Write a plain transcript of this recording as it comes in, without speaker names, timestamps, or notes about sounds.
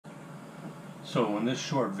So in this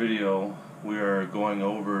short video, we are going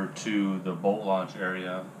over to the boat launch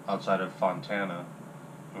area outside of Fontana,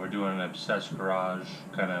 and we're doing an Obsessed Garage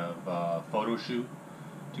kind of photo shoot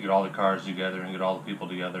to get all the cars together and get all the people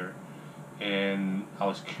together. And I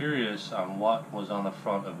was curious on what was on the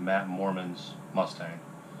front of Matt Mormon's Mustang.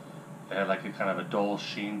 It had like a kind of a dull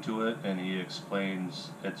sheen to it, and he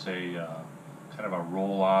explains it's a kind of a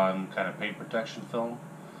roll-on kind of paint protection film.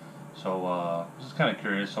 So I was just kind of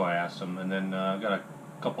curious, so I asked him, and then got a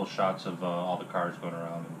couple shots of all the cars going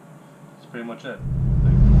around, and that's pretty much it.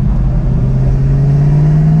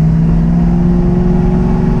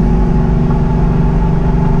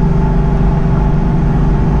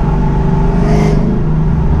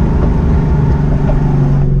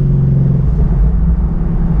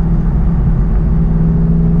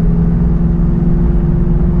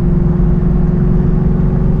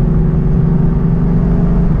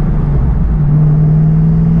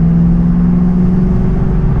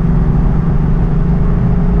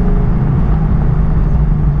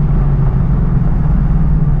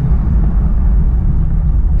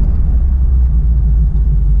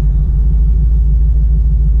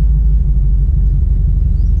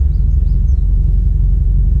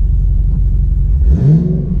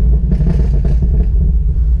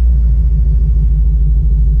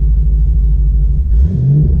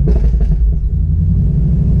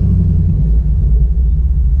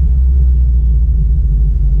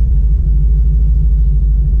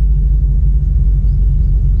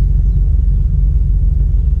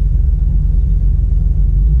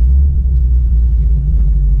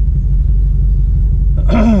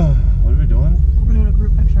 What are we doing? We're doing a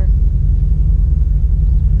group picture.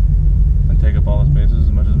 And take up all the spaces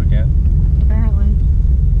as much as we can? Apparently.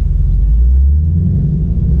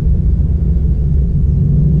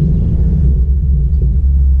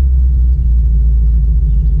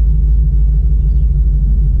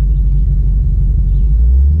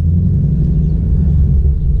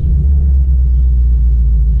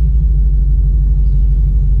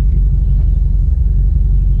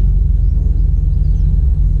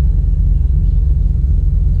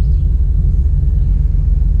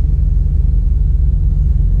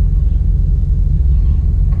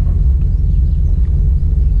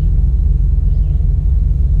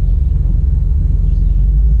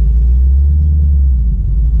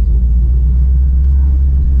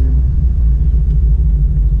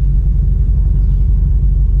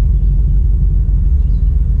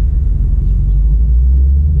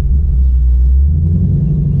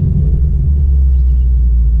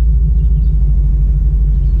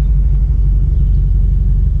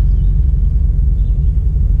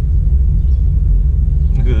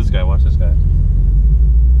 Watch this guy.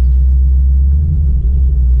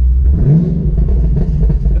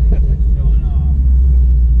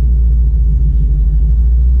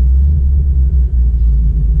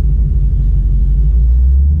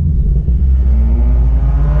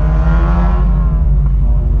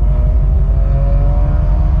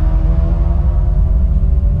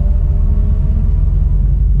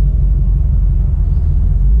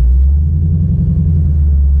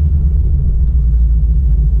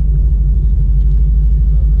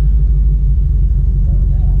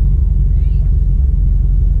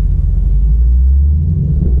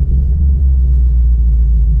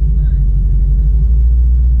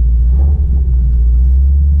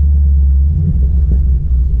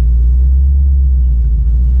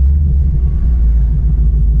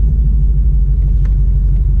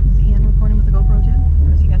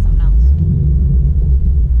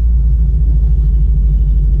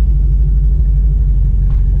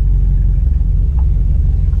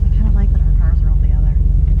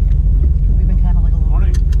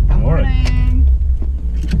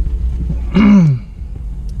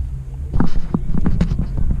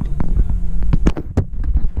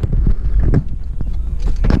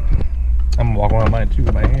 I'm walking around mine too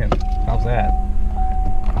with my hand. How's that?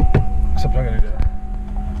 Except I'm gonna do that.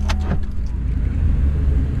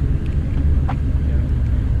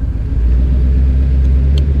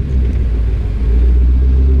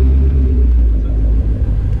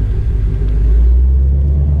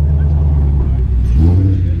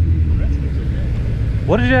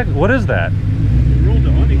 What is that? We rolled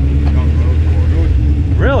the honeycomb on the road for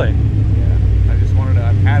it. Really? Yeah. I just wanted to,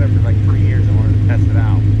 I've had it for like 3 years. I wanted to test it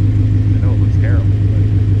out. I know it looks terrible,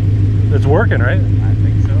 but It's working, right? I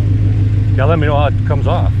think so. Yeah, let me know how it comes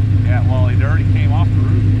off. Yeah, well, it already came off the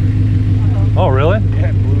roof. Oh, really? Yeah,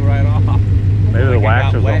 it blew right off. Maybe the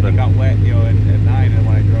wax or something. It got wet, you know, at night, and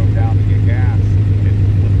when I drove down to get gas, it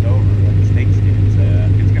flipped over like a snake skin. So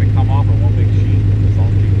it's going to come off in one big sheet.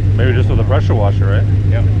 Maybe just with the pressure pressure washer, right?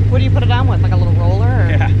 Yep. What do you put it on with? Like a little roller? Or?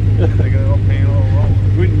 Yeah. Like a little paint, a little roll.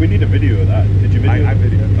 We need a video of that. Did you video? I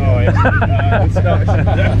videoed. Oh, yeah. Let's stop. Come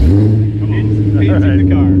on. Paint's in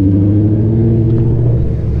the car.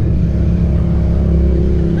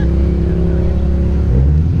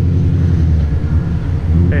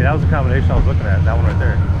 Hey, that was the combination I was looking at. That one right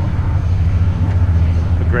there.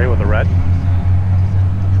 The gray with the red.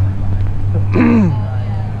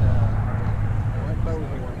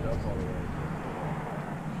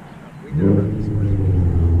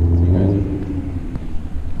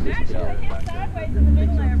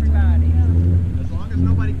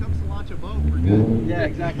 Yeah,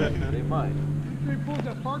 exactly. They might. They pulled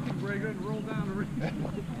that parking brake and rolled down the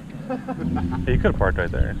ramp. Hey, you could have parked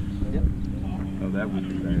right there. Yep. Oh, that would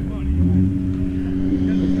be bad.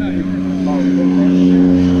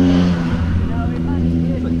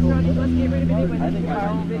 I think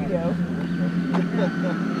Carl video.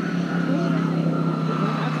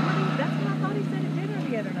 That's what I thought he said at dinner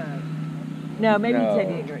the other night. No, maybe he said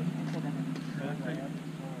he agreed.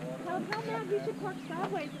 Tell him he should park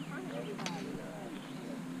sideways in front of everybody.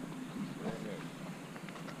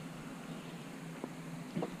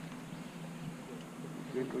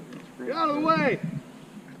 Get out of the way!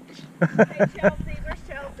 Hey Chelsea, where's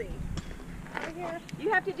Chelsea? Right here. You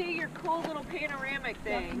have to do your cool little panoramic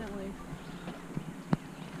thing. Definitely.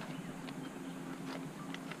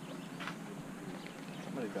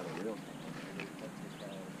 Somebody's got a reel.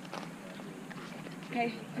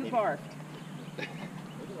 Hey, who barfed?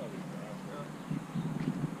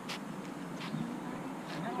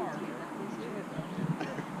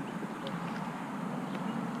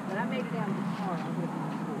 But I made it out of the car. I wouldn't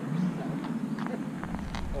have forced,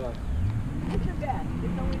 so. It's your best.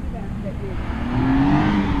 It's only the best that you.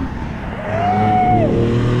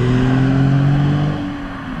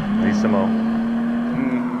 Lissimo.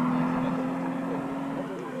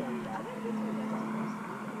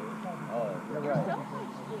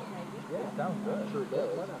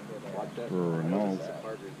 Renault.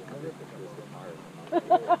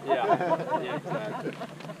 Yeah, exactly.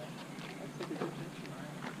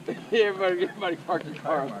 Everybody parked the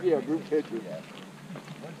car. Yeah, group picture.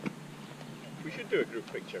 We should do a group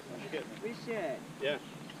picture. We should. Yeah.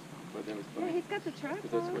 But then it's Yeah, funny. he's got the truck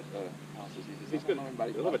Because that's on. what houses he He's got-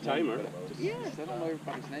 he'll have a timer. Yeah. I don't know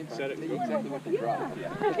everybody's name. but Set I it know and go. exactly what they drive.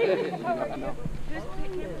 Yeah. I know. Just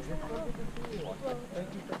pick him.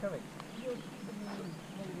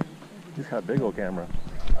 He's got a big old camera.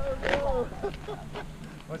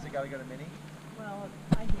 What's it got to go to Mini?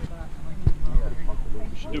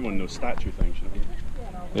 We should do one of those statue things, you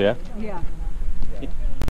know? Yeah? Yeah.